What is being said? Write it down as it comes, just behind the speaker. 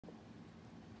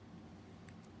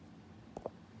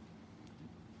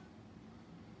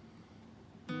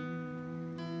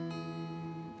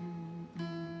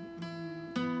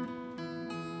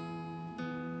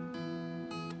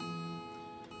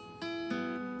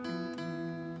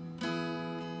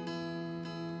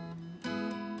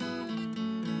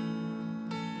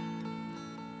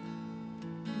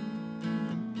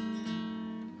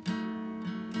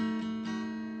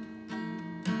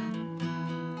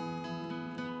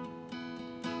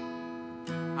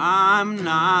I'm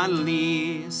not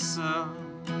Lisa,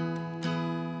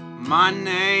 my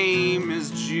name is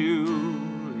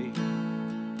Julie.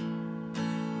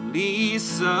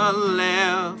 Lisa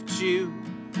left you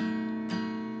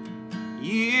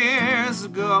years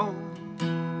ago.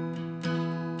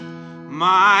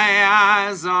 My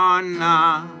eyes are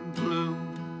not blue,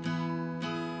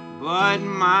 but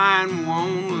mine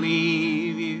won't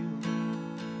leave you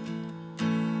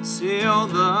till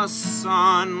the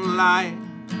sunlight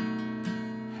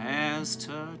has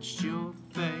touched your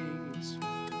face.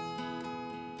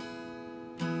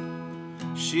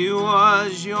 She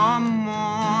was your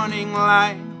morning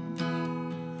light,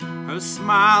 her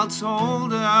smile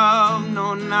told of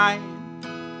no night.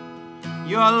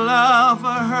 Your love for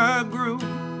her grew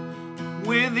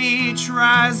with each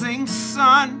rising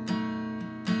sun.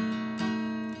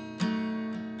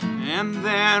 And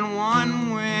then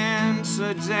one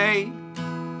winter day,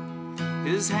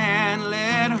 his hand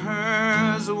led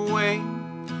hers away.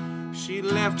 She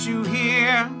left you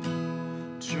here,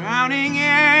 drowning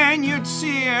in your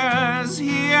tears,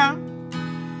 here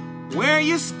where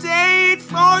you stayed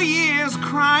for years,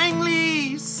 crying,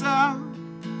 Lisa.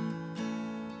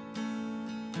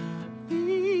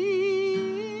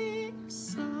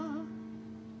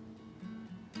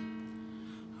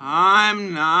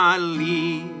 I'm not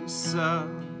Lisa,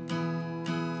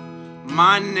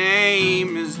 my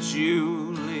name is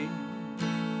Julie.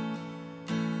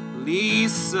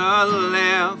 Lisa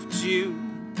left you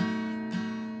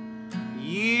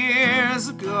years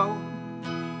ago.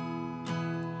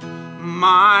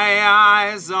 My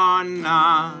eyes are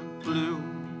not blue,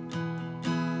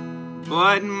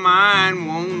 but mine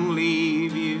won't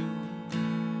leave you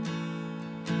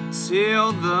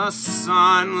till the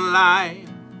sunlight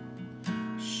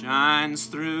shines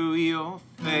through your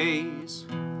face.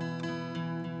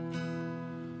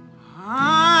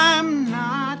 I'm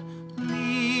not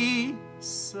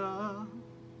Lisa.